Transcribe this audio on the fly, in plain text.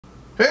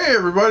Hey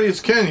everybody, it's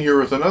Ken here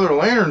with another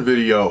lantern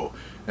video.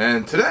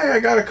 And today I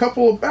got a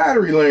couple of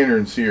battery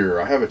lanterns here.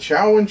 I have a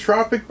Chowan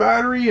Tropic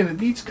battery and a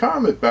Dietz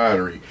Comet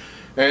battery.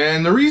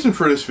 And the reason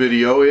for this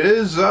video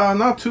is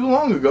not too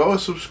long ago a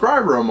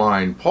subscriber of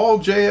mine, Paul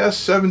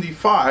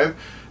JS75,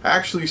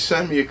 actually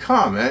sent me a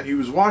comment. He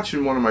was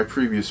watching one of my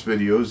previous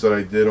videos that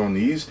I did on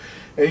these,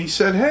 and he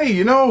said, hey,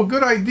 you know, a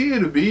good idea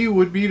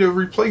would be to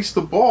replace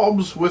the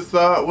bulbs with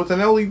an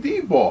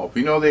LED bulb.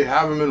 You know, they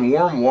have them in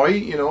warm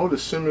white, you know, to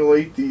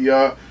simulate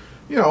the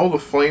you know, the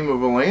flame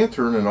of a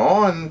lantern and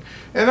all. And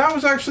I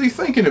was actually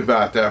thinking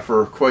about that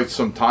for quite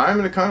some time,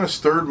 and it kind of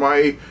stirred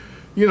my,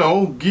 you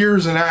know,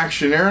 gears in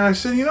action there. And I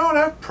said, you know,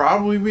 that'd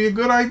probably be a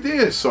good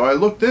idea. So I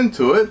looked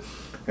into it,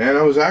 and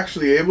I was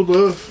actually able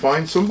to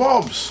find some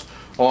bulbs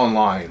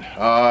online.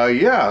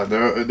 Yeah,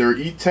 they're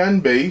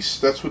E10 base.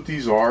 That's what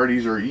these are.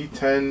 These are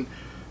E10.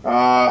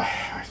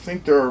 I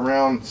think they're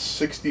around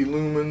 60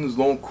 lumens.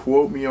 Don't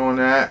quote me on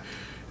that.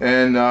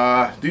 And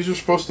these are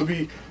supposed to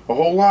be a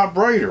whole lot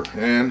brighter.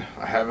 And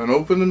I haven't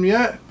opened them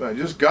yet. But I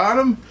just got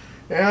them,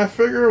 and I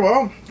figure,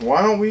 well,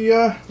 why don't we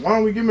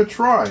give them a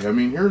try? I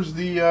mean, here's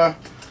the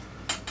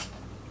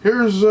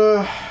here's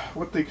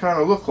what they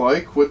kind of look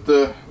like. With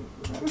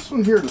this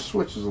one here, the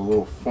switch is a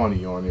little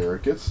funny on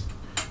here.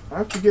 I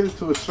have to get it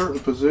to a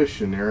certain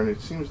position there, and it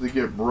seems to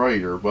get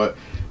brighter, but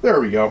there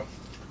we go.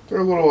 They're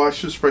a little, I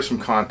should spray some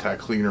contact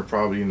cleaner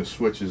probably in the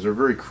switches. They're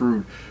very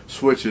crude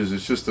switches.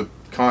 It's just a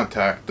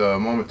contact,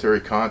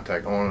 momentary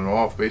contact on and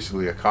off,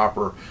 basically a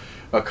copper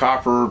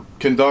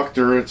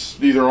conductor.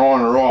 It's either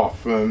on or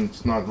off.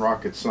 It's not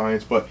rocket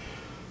science, but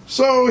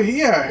so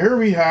yeah, here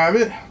we have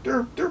it.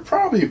 They're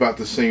probably about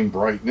the same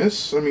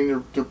brightness. I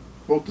mean, they're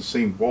both the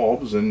same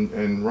bulbs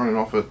and running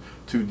off of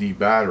 2D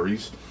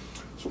batteries.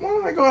 So why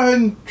don't I go ahead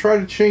and try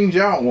to change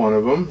out one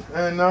of them,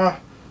 and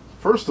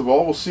first of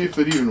all, we'll see if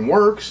it even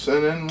works,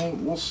 and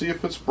then we'll see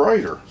if it's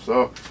brighter.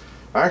 So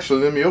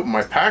actually, let me open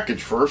my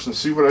package first and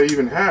see what I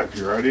even have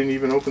here. I didn't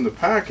even open the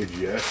package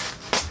yet,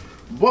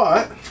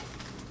 but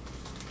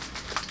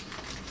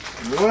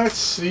let's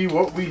see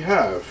what we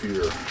have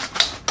here.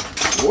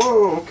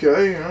 Whoa,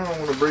 okay, I don't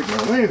want to break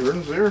my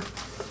lanterns there.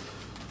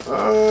 It's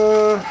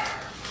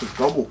a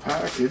double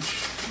package.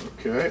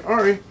 Okay,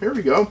 alright, here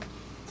we go.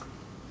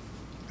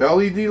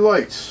 LED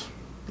lights.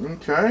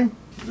 Okay,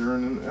 they're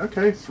in,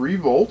 okay, 3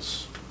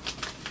 volts.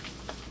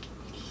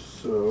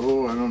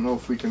 So I don't know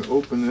if we can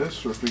open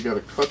this or if we got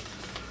to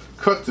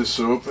cut this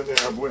open.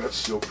 Yeah, boy, that's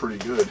still pretty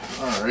good.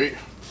 All right,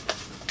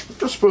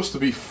 there's supposed to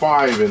be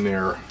 5 in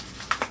there.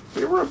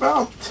 They were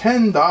about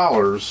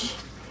 $10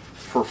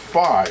 for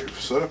 5,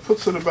 so that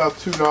puts it about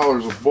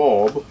 $2 a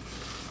bulb.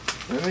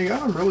 And they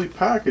got them really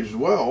packaged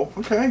well.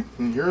 Okay,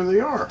 and here they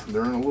are.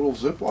 They're in a little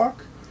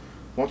Ziploc.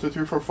 1, 2,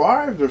 3, 4,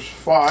 5. There's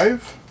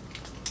 5.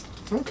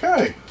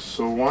 Okay,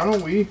 so why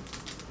don't we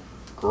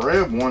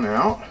grab one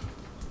out,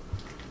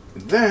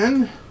 and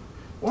then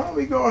why don't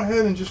we go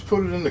ahead and just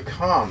put it in the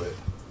Comet.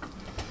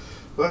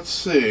 Let's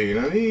see.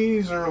 Now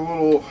these are a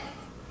little,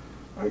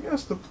 I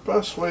guess the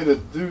best way to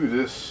do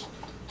this,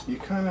 you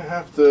kind of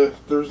have to,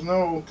 there's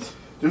no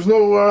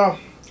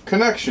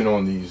connection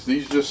on these.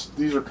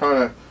 These are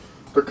kind of,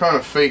 they're kind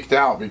of faked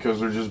out because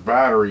they're just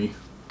battery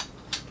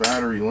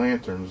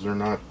lanterns. They're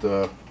not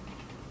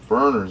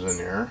burners in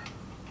there.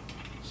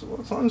 So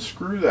let's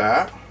unscrew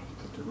that,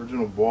 put the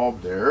original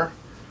bulb there.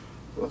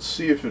 Let's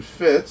see if it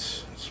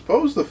fits. It's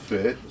supposed to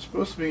fit. It's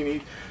supposed to be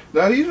neat.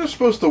 Now these are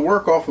supposed to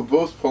work off of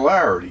both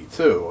polarity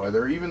too.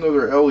 Even though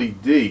they're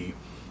LED,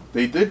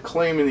 they did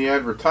claim in the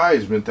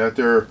advertisement that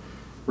they're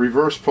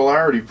reverse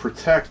polarity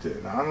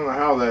protected. I don't know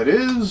how that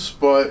is,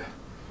 but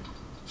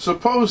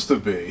supposed to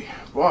be.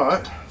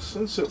 But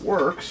since it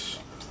works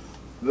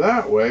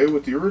that way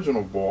with the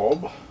original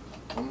bulb,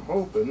 I'm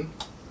hoping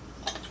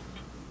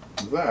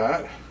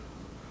that.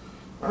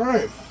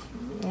 Alright,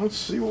 let's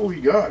see what we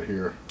got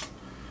here.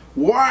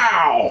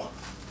 Wow!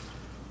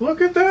 Look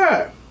at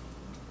that!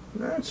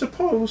 It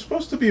was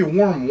supposed to be a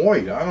warm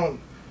white. I don't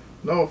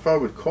know if I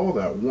would call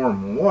that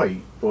warm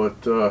white, but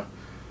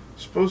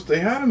suppose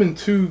they had them in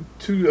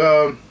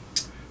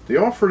they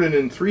offered it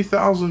in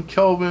 3000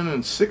 Kelvin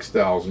and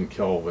 6000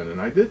 Kelvin, and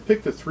I did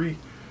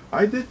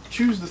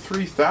choose the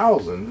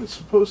 3000. It's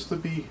supposed to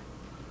be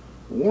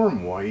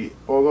warm white,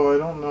 although I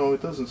don't know,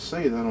 it doesn't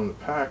say that on the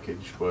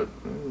package, but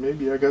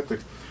maybe I got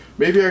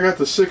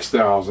the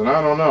 6000,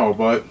 I don't know.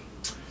 But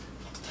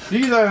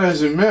be that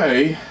as it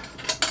may,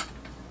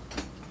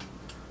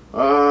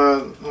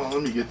 well,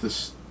 let me get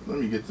this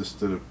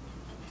to the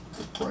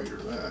brighter.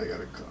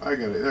 I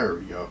got it, there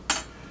we go.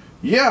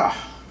 Yeah,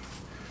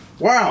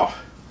 wow,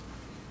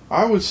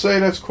 I would say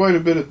that's quite a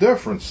bit of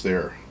difference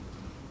there.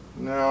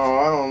 Now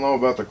I don't know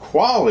about the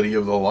quality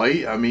of the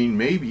light. I mean,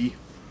 maybe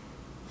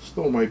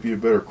still might be a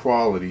better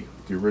quality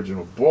with the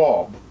original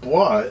bulb,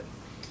 but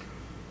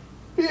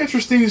it'd be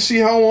interesting to see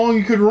how long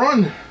you could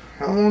run,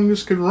 how long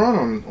this could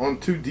run on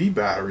 2D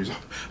batteries.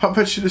 I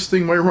bet you this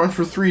thing might run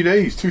for 3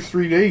 days,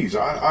 2-3 days.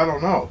 I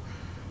don't know,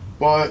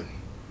 but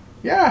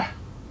yeah,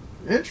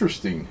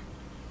 interesting.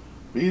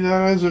 be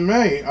that as it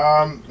may.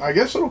 I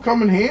guess it'll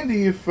come in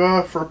handy if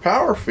for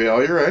power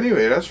failure.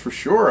 Anyway, that's for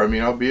sure. I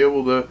mean, I'll be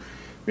able to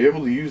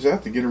use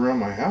that to get around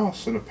my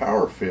house in a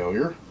power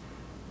failure,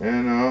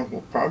 and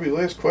will probably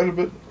last quite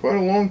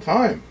a long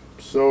time.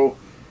 So,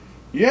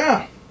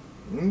 yeah,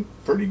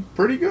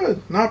 pretty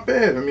good. Not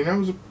bad. I mean, that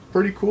was a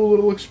pretty cool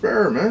little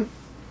experiment,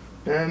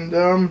 and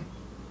I'm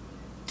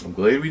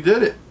glad we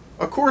did it.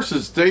 Of course,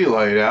 it's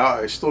daylight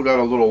out. I still got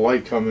a little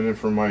light coming in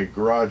from my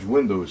garage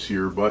windows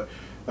here, but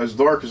as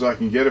dark as I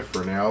can get it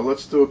for now.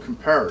 Let's do a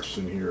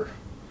comparison here,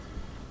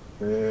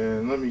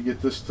 and let me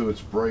get this to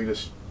its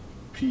brightest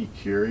peak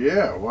here.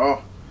 Yeah,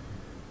 well,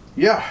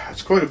 yeah,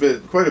 it's quite a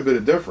bit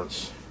of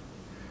difference.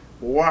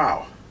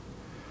 Wow.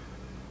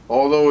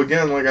 Although,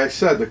 again, like I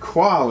said, the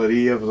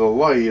quality of the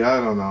light, I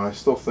don't know. I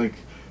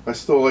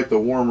still like the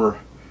warmer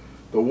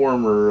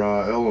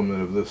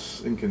element of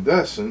this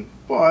incandescent,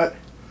 but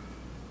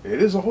it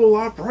is a whole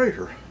lot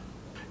brighter.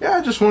 Yeah,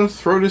 I just wanted to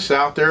throw this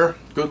out there.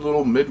 Good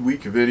little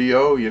midweek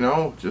video, you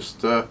know.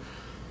 Just I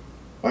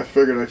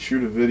figured I'd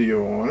shoot a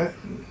video on it.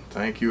 And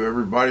thank you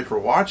everybody for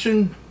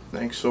watching.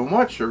 Thanks so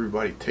much,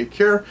 everybody. Take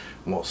care,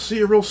 and we'll see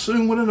you real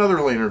soon with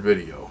another lantern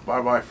video.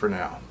 Bye bye for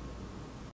now.